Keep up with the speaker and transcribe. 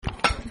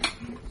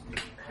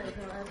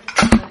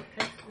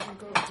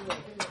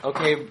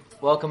Okay,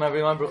 welcome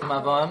everyone. Bruchim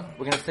Haba.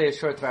 We're going to say a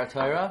short Dvar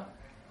Torah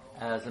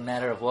as a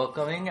matter of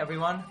welcoming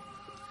everyone.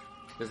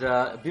 There's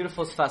a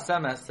beautiful Sfas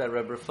Emes that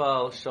Reb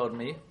Rafael showed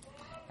me,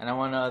 and I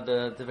want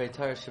the Dvar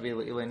Torah should be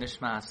Ilay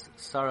Nishmas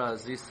Sarah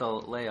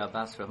Zisel Leah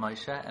Basra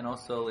Moshe, and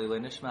also Ilay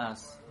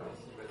Nishmas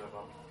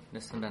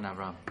Nissim ben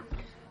Avram.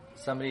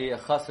 Somebody, a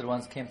chassid,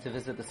 once came to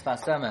visit the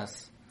Sfas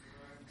Emes.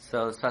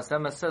 So the Sfas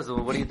Emes says,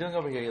 "Well, what are you doing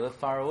over here? You live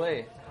far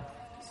away."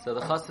 So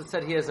the chassid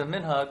said he has a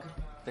minhag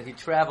that he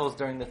travels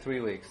during the 3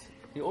 weeks.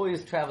 He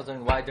always travels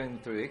during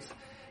the 3 weeks?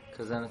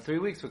 Because in the 3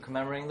 weeks we're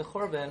commemorating the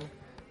Churban.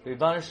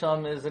 Rebbeinu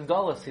Shalom is in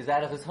Golus. He's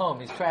out of his home.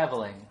 He's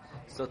traveling.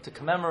 So to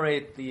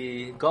commemorate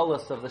the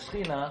Golus of the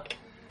Shechina,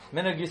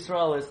 Minhag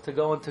Yisrael is to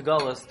go into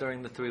Golus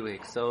during the 3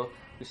 weeks. So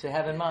we should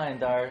have in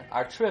mind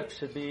our trip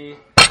should be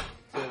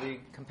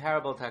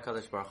comparable to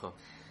HaKadosh Baruch Hu.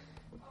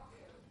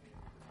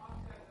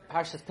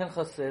 Parshas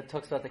Pinchas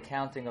talks about the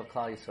counting of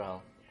Klal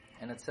Yisrael.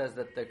 And it says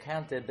that they're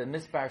counted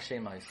b'mispar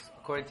shemos,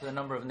 according to the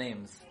number of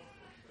names.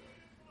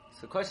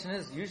 So the question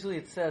is, usually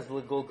it says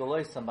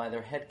l'gulgaloisam by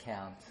their head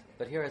count,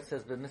 but here it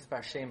says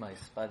b'mispar shemos,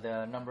 by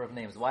the number of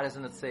names. Why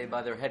doesn't it say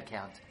by their head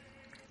count?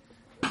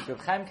 So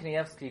Chaim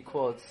Kanievsky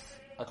quotes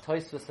a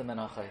Tosfos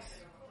Menachos.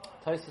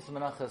 Tosfos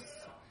Menachos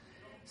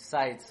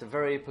cites a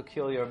very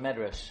peculiar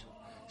medrash.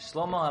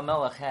 Shlomo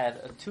HaMelech had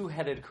a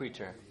two-headed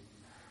creature,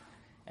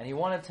 and he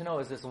wanted to know,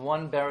 is this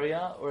one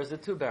beria or is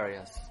it two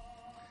berias?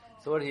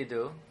 So what did he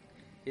do?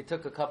 He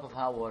took a cup of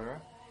hot water,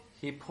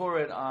 he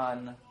poured it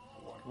on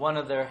one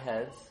of their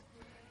heads,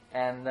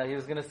 and he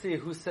was going to see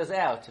who says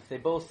ouch. If they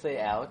both say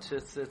ouch,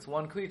 it's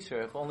one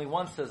creature. If only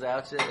one says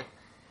ouch,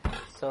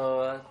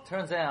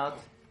 turns out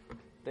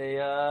they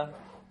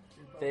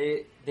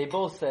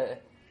both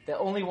said, that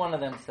only one of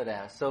them said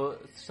ouch. So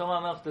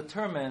Shlomo HaMelech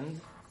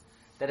determined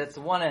that it's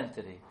one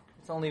entity.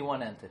 It's only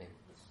one entity.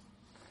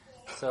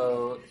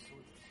 So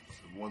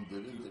if one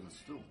didn't, then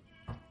it's two.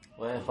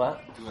 Well, if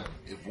what?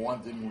 If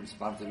one didn't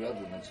respond to the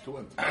other, then it's two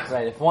entities.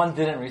 Right, if one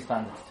didn't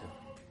respond, it's two.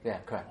 Yeah,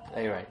 correct.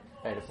 You're right.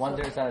 Right, if one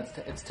didn't respond,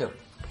 it's two.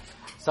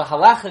 So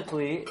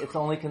halachically, it's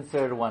only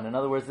considered one. In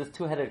other words, this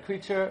two-headed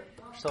creature,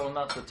 Shlomo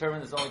HaMelech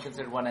determined, is only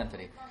considered one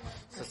entity.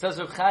 So says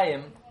Reb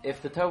Chaim,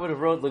 if the Torah would have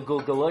wrote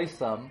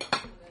l'gulgaloisam,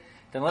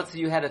 then let's say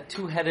you had a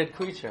two-headed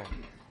creature,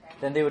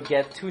 then they would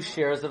get 2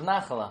 shares of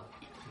nachala.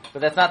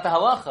 But that's not the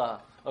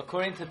halacha.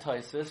 According to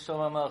Tosfos,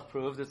 Shlomo HaMelech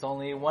proves it's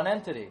only one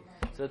entity.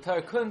 So the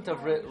Torah couldn't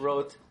have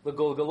wrote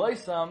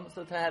l'gulgaloisam,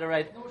 so the Torah had to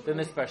write the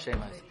mispar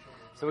shemos.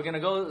 So we're going to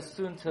go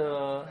soon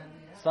to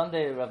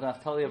Sunday, Rav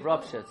Naftali of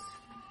Ropshitz.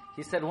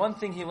 He said one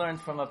thing he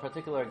learned from a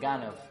particular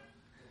Ganav.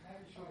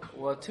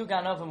 Well, 2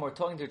 Ganavim were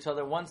talking to each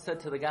other. One said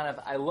to the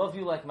Ganav, "I love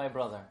you like my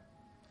brother."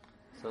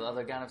 So the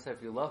other Ganav said,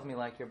 "If you love me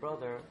like your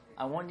brother,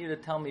 I want you to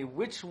tell me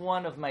which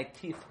one of my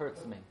teeth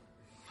hurts me.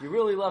 If you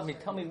really love me,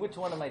 tell me which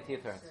one of my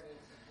teeth hurts."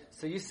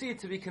 So you see,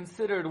 to be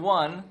considered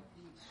one,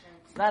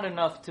 it's not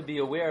enough to be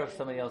aware of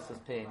somebody else's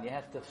pain. You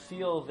have to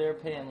feel their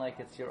pain like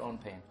it's your own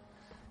pain.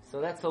 So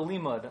that's a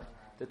limud.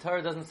 The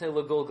Torah doesn't say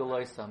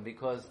l'gulgaloisam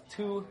because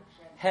 2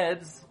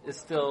 heads is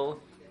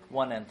still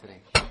one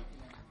entity.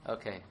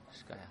 Okay.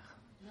 Shkoyach.